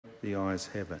The ayes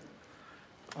have it.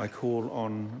 I call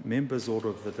on Members' Order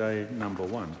of the Day number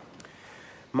 1.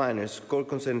 Minors, Court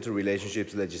Consent to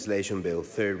Relationships Legislation Bill,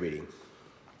 third reading.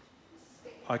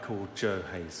 I call Joe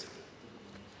Hayes.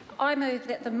 I move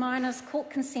that the Minors' Court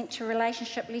Consent to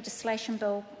Relationship Legislation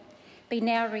Bill be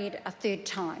now read a third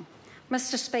time.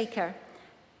 Mr. Speaker,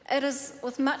 it is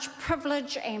with much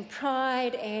privilege and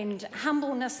pride and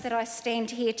humbleness that I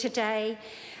stand here today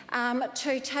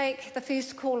to take the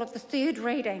first call of the third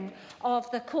reading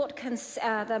of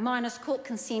the Minors' Court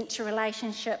Consent to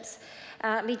Relationships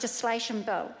legislation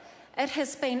bill. It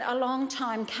has been a long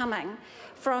time coming,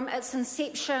 from its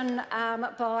inception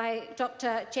by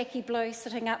Dr. Jackie Blue,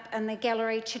 sitting up in the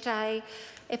gallery today.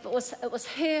 It was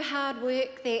her hard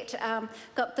work that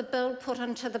got the bill put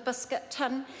into the biscuit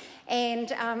tin.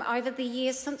 And over the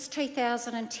years, since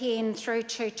 2010 through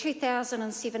to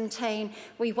 2017,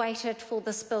 we waited for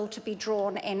this bill to be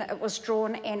drawn, and it was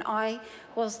drawn, and I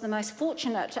was the most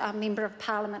fortunate Member of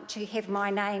Parliament to have my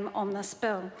name on this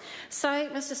bill. So,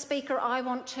 Mr. Speaker, I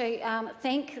want to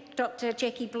thank Dr.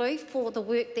 Jackie Blue for the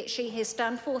work that she has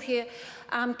done, for her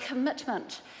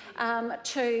commitment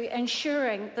to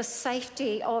ensuring the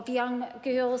safety of young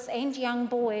girls and young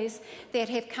boys that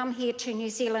have come here to New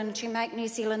Zealand to make New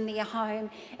Zealand their home,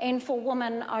 and for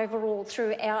women overall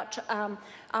throughout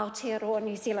Aotearoa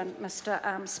New Zealand,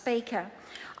 Mr. Speaker.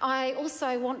 I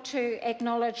also want to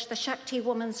acknowledge the Shakti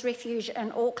Women's Refuge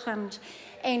in Auckland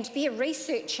and their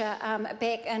researcher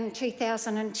back in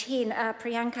 2010,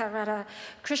 Priyanka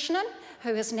Radhakrishnan,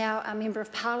 who is now a Member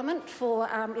of Parliament for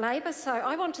Labour. So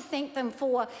I want to thank them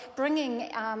for bringing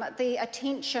the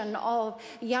attention of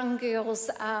young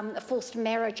girls' forced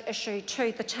marriage issue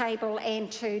to the table,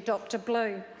 and to Dr.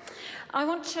 Blue. I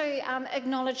want to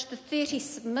acknowledge the 30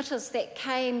 submitters that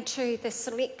came to the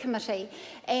Select Committee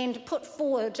and put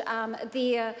forward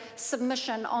their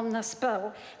submission on this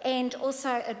bill, and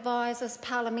also advisors,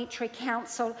 Parliamentary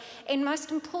Council, and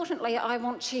most importantly, I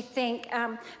want to thank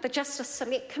the Justice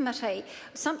Select Committee,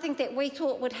 something that we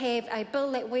thought would have a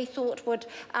bill that we thought would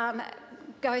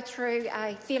go through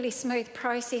a fairly smooth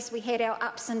process. We had our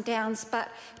ups and downs, but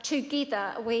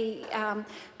together we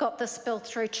got this bill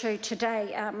through to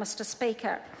today, Mr.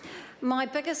 Speaker. My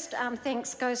biggest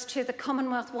thanks goes to the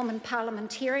Commonwealth women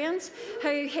parliamentarians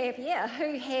who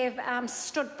have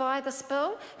stood by this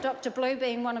bill, Dr. Blue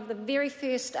being one of the very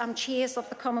first chairs of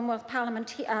the Commonwealth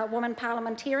women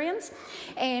parliamentarians,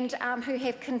 and who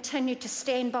have continued to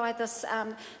stand by this,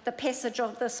 the passage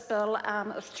of this bill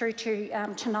through to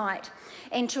tonight.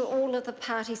 And to all of the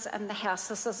parties in the House,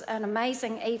 this is an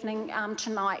amazing evening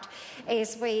tonight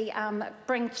as we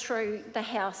bring through the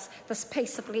House this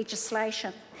piece of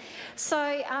legislation. So,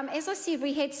 as I said,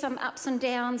 we had some ups and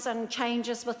downs and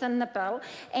changes within the bill,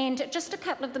 and just a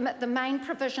couple of the main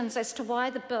provisions as to why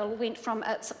the bill went from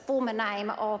its former name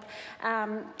of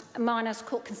Minors'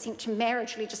 Court Consent to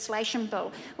Marriage Legislation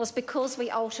Bill was because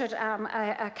we altered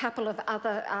a couple of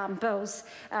other bills,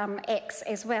 acts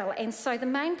as well. And so the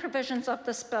main provisions of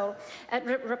this bill, it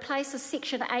replaces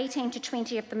Section 18 to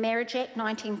 20 of the Marriage Act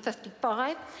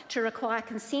 1955 to require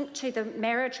consent to the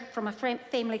marriage from a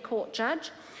family court judge.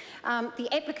 The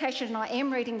application, and I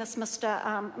am reading this,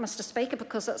 Mr. Speaker,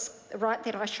 because it's right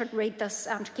that I should read this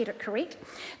to get it correct.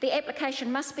 The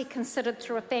application must be considered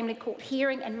through a family court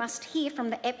hearing and must hear from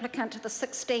the applicant, the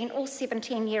 16 or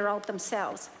 17-year-old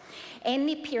themselves, and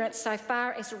their parents so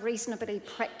far as reasonably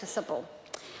practicable.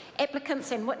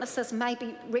 Applicants and witnesses may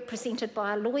be represented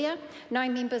by a lawyer. No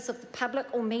members of the public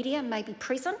or media may be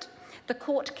present. The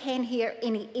court can hear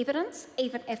any evidence,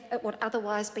 even if it would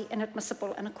otherwise be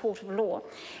inadmissible in a court of law.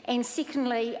 And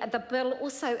secondly, the bill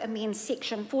also amends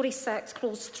Section 46,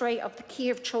 Clause 3 of the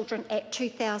Care of Children Act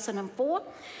 2004.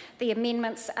 The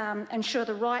amendments ensure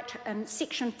the right in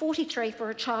Section 43 for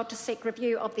a child to seek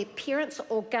review of their parents'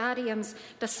 or guardian's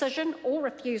decision or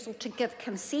refusal to give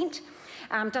consent.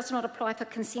 Does not apply for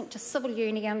consent to civil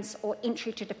unions or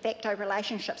entry to de facto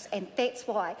relationships, and that's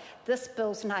why this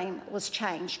bill's name was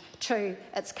changed to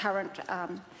its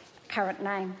current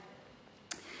name.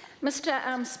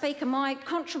 Mr. Speaker, my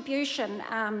contribution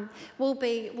will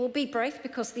be brief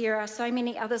because there are so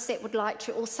many others that would like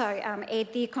to also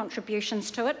add their contributions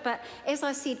to it. But as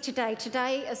I said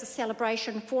today is a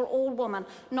celebration for all women,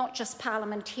 not just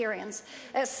parliamentarians.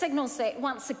 It signals that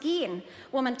once again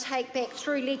women take back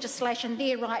through legislation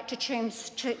their right to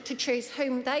choose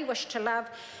whom they wish to love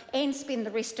and spend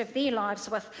the rest of their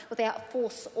lives with without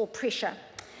force or pressure.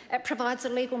 It provides a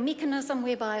legal mechanism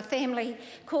whereby a family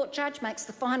court judge makes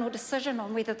the final decision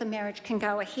on whether the marriage can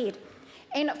go ahead.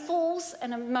 And it falls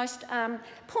in a most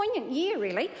poignant year,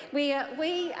 really, where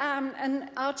we in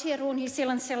Aotearoa, New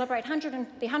Zealand, celebrate the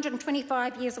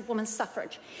 125 years of women's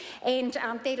suffrage. And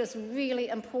that is really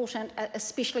important,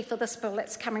 especially for this bill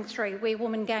that's coming through, where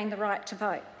women gain the right to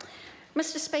vote.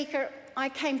 Mr. Speaker, I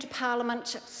came to Parliament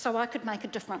so I could make a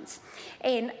difference,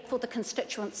 and for the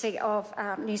constituency of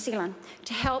New Zealand,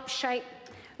 to help shape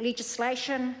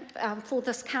legislation for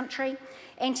this country.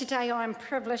 And today I am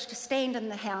privileged to stand in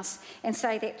the House and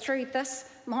say that through this,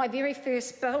 my very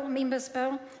first bill, Members'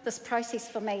 Bill, this process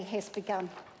for me has begun.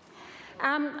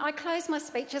 I close my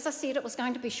speech, as I said, it was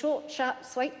going to be short, sharp,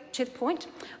 sweet, to the point.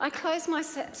 I close my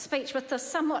speech with this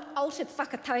somewhat altered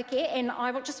whakatauki, and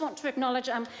I just want to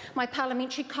acknowledge my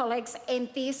parliamentary colleagues and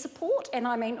their support, and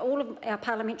I mean all of our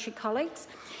parliamentary colleagues.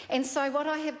 And so what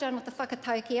I have done with the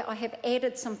whakatauki, I have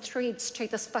added some threads to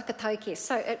this whakatauki,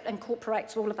 so it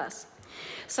incorporates all of us.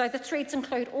 So the threads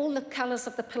include all the colours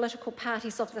of the political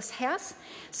parties of this House.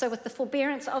 So with the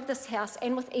forbearance of this House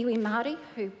and with iwi Māori,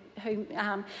 who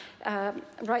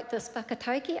wrote this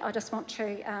whakatauki, I just want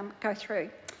to go through.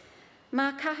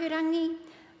 Mā kahurangi,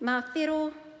 mā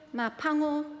whiro, mā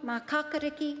pango, mā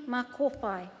kakariki, mā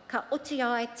kōwhai, ka oti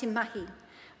ai te mahi.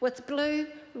 With blue,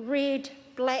 red,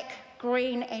 black,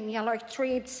 green and yellow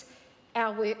threads,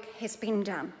 our work has been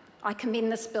done. I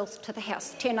commend this bill to the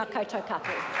House. Tēnā koutou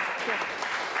katoa.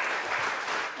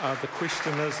 The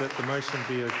question is that the motion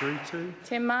be agreed to.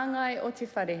 Te māngai o te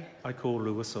whare. I call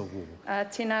Lewis a wall.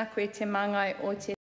 Tēnā koe te māngai o te